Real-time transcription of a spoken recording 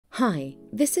Hi,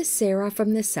 this is Sarah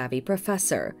from The Savvy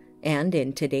Professor, and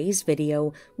in today's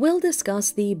video, we'll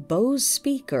discuss the Bose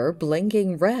Speaker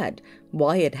Blinking Red,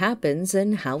 why it happens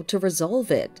and how to resolve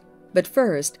it. But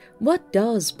first, what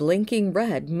does blinking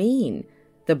red mean?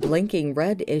 The blinking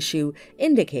red issue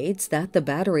indicates that the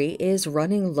battery is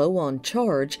running low on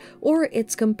charge or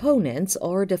its components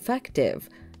are defective.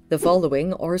 The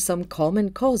following are some common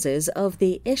causes of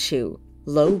the issue: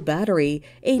 low battery,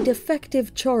 a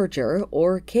defective charger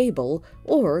or cable,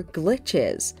 or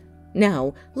glitches.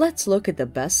 Now, let's look at the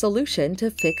best solution to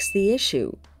fix the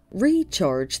issue.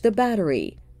 Recharge the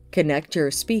battery. Connect your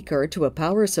speaker to a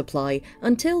power supply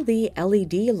until the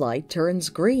LED light turns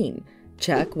green.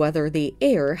 Check whether the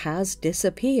air has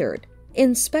disappeared.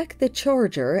 Inspect the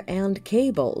charger and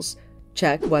cables.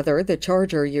 Check whether the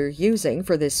charger you're using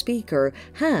for the speaker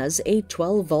has a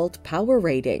 12-volt power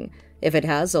rating. If it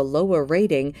has a lower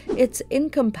rating, it's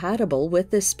incompatible with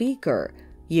the speaker.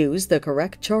 Use the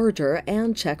correct charger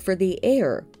and check for the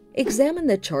air. Examine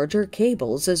the charger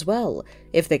cables as well.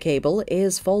 If the cable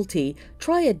is faulty,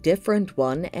 try a different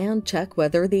one and check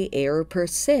whether the air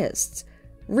persists.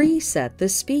 Reset the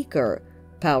speaker.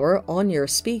 Power on your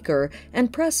speaker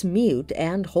and press mute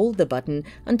and hold the button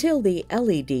until the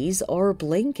LEDs are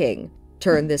blinking.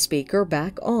 Turn the speaker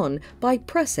back on by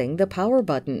pressing the power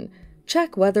button.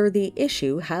 Check whether the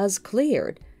issue has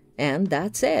cleared. And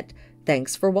that's it.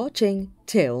 Thanks for watching.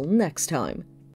 Till next time.